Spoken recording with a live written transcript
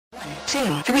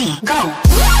2, 3, go!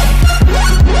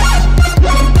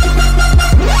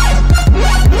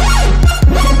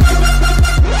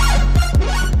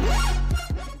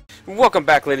 Welcome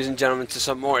back, ladies and gentlemen, to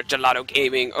some more Gelato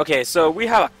Gaming. Okay, so we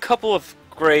have a couple of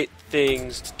great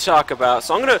things to talk about.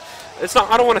 So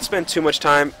I don't want to spend too much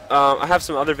time. I have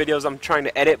some other videos I'm trying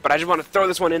to edit, but I just want to throw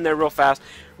this one in there real fast.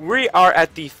 We are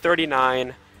at the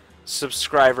 39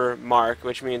 subscriber mark,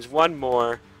 which means one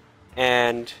more,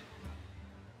 and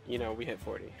you know, we hit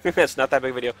 40. It's not that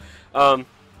big a video. I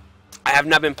have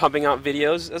not been pumping out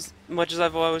videos as much as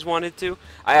I've always wanted to.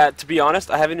 To be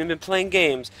honest, I haven't even been playing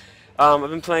games. I've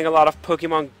been playing a lot of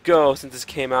Pokemon Go since this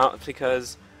came out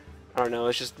because, I don't know,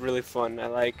 it's just really fun. I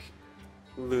like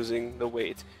losing the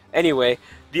weight. Anyway,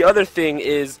 the other thing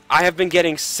is I have been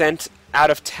getting sent out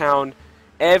of town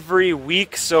every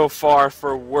week so far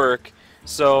for work,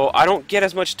 so I don't get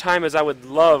as much time as I would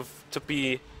love to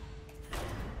be,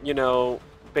 you know,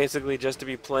 basically just to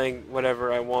be playing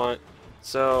whatever I want.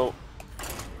 So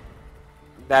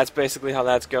that's basically how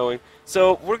that's going.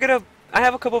 So I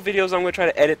have a couple videos I'm going to try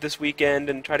to edit this weekend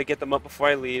and try to get them up before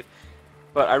I leave.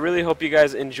 But I really hope you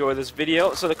guys enjoy this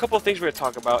video. So the couple of things we're going to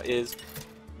talk about is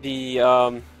the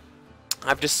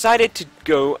I've decided to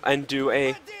go and do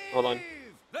a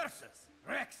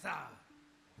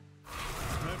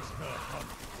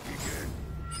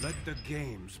Let the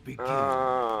games begin.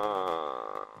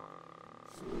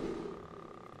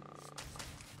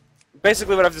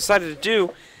 Basically what I've decided to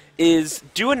do is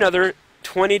do another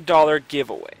 $20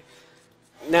 giveaway.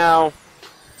 Now,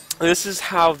 this is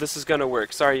how this is going to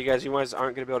work. Sorry, you guys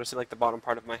aren't going to be able to see like the bottom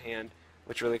part of my hand,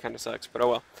 which really kind of sucks, but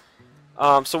oh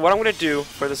well. So what I'm going to do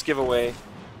for this giveaway...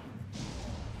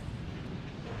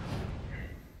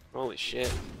 Holy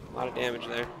shit, a lot of damage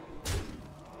there.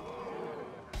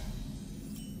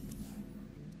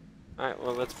 Alright,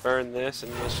 well, let's burn this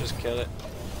and let's just kill it.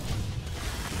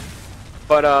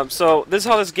 But, so, this is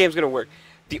how this game's going to work.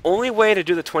 The only way to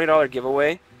do the $20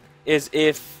 giveaway is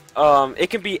if, it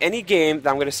can be any game that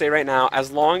I'm going to say right now,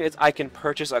 as long as I can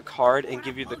purchase a card and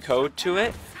give you the code to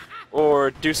it,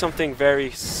 or do something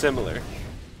very similar.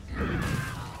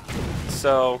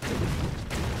 So,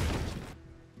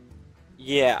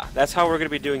 yeah, that's how we're going to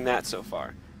be doing that so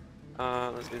far.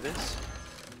 Let's do this.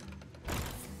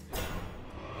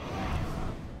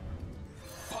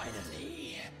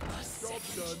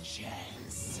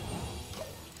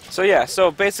 So yeah,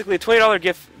 so basically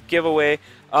 $20 giveaway.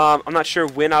 I'm not sure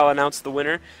when I'll announce the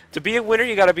winner. To be a winner,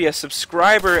 you gotta be a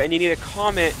subscriber and you need to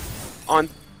comment on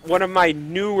one of my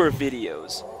newer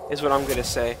videos, is what I'm gonna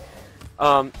say.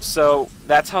 So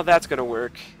that's how that's gonna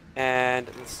work. And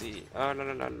let's see. Let's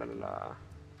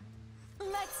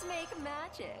make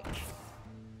magic.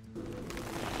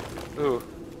 Ooh.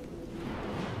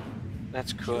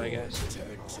 That's cool, I guess.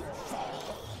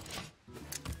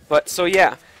 But so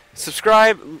yeah,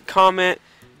 subscribe, comment,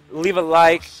 leave a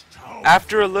like.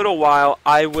 After a little while,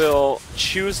 I will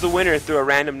choose the winner through a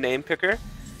random name picker,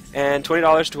 and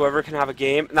 $20 to whoever can have a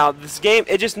game. Now this game,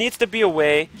 it just needs to be a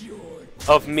way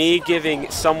of me giving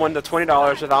someone the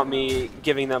 $20 without me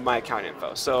giving them my account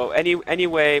info. So any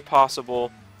way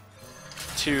possible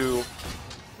to...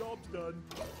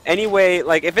 Anyway,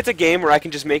 like if it's a game where I can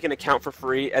just make an account for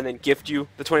free and then gift you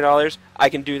the $20, I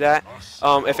can do that.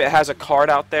 If it has a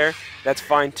card out there, that's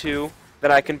fine too,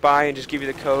 that I can buy and just give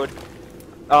you the code.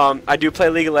 I do play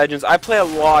League of Legends. I play a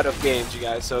lot of games, you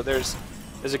guys, so there's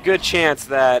a good chance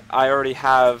that I already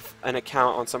have an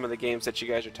account on some of the games that you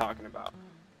guys are talking about.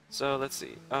 So let's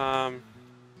see.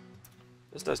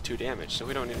 This does 2 damage, so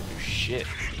we don't need to do shit.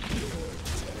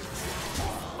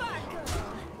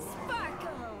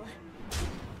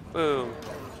 Boom.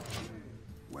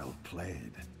 Well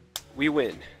played. We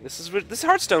win. This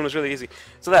Hearthstone was really easy.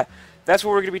 So that's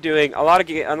what we're gonna be doing. A lot of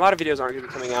videos aren't gonna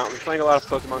be coming out. We're playing a lot of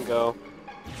Pokemon Go,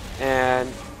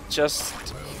 and just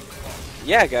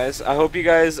yeah, guys. I hope you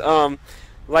guys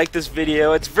like this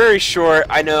video. It's very short.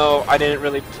 I know I didn't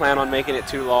really plan on making it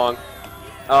too long.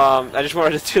 I just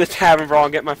wanted to do the Tavern Brawl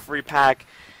and get my free pack.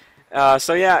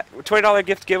 So yeah, $20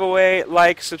 gift giveaway,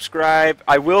 like, subscribe.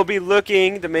 I will be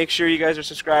looking to make sure you guys are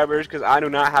subscribers because I do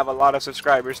not have a lot of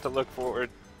subscribers to look forward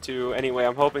to. Anyway,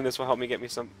 I'm hoping this will help me get me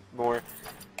some more.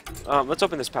 Let's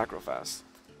open this pack real fast.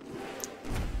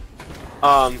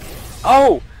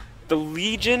 Oh! The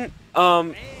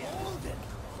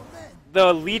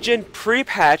Legion,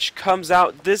 pre-patch comes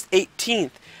out this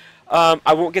 18th.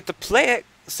 I won't get to play it,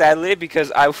 sadly,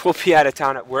 because I will be out of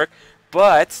town at work.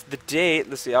 But the date,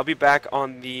 let's see, I'll be back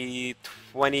on the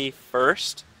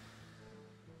 21st.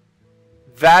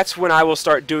 That's when I will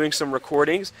start doing some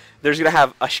recordings. There's going to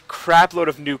have a crap load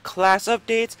of new class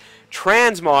updates,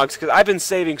 transmogs, because I've been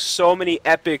saving so many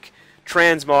epic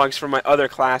transmogs for my other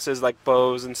classes, like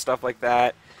bows and stuff like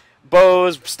that.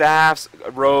 Bows, staffs,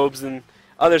 robes, and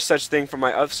other such thing for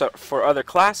my for other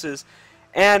classes.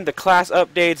 And the class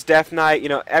updates, Death Knight, you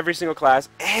know, every single class.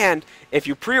 And if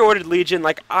you pre-ordered Legion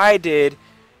like I did,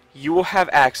 you will have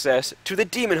access to the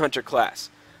Demon Hunter class.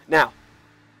 Now,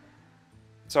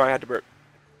 sorry, I had to burp.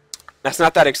 That's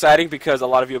not that exciting because a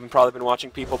lot of you have probably been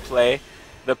watching people play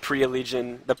the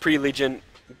pre-Legion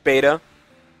beta.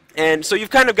 And so you've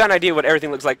kind of got an idea what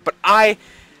everything looks like. But I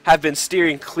have been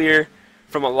steering clear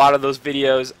from a lot of those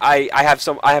videos. I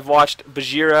have watched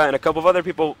Bajira and a couple of other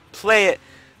people play it,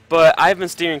 but I've been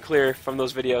steering clear from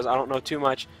those videos. I don't know too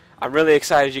much. I'm really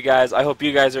excited, you guys. I hope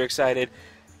you guys are excited.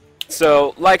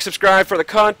 So, like, subscribe for the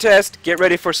contest. Get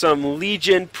ready for some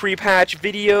Legion pre-patch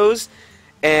videos.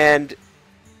 And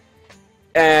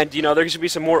you know, there should be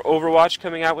some more Overwatch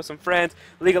coming out with some friends.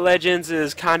 League of Legends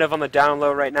is kind of on the down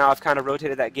low right now. I've kind of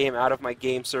rotated that game out of my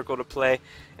game circle to play,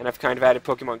 and I've kind of added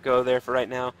Pokemon Go there for right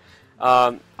now.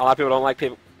 A lot of people don't like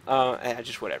people.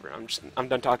 Just whatever. I'm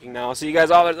done talking now. I'll see you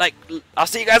guys all I'll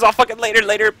see you guys all fucking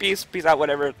later. Peace out.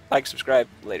 Whatever. Like, subscribe.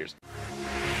 Laters.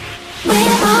 Where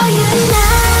are you?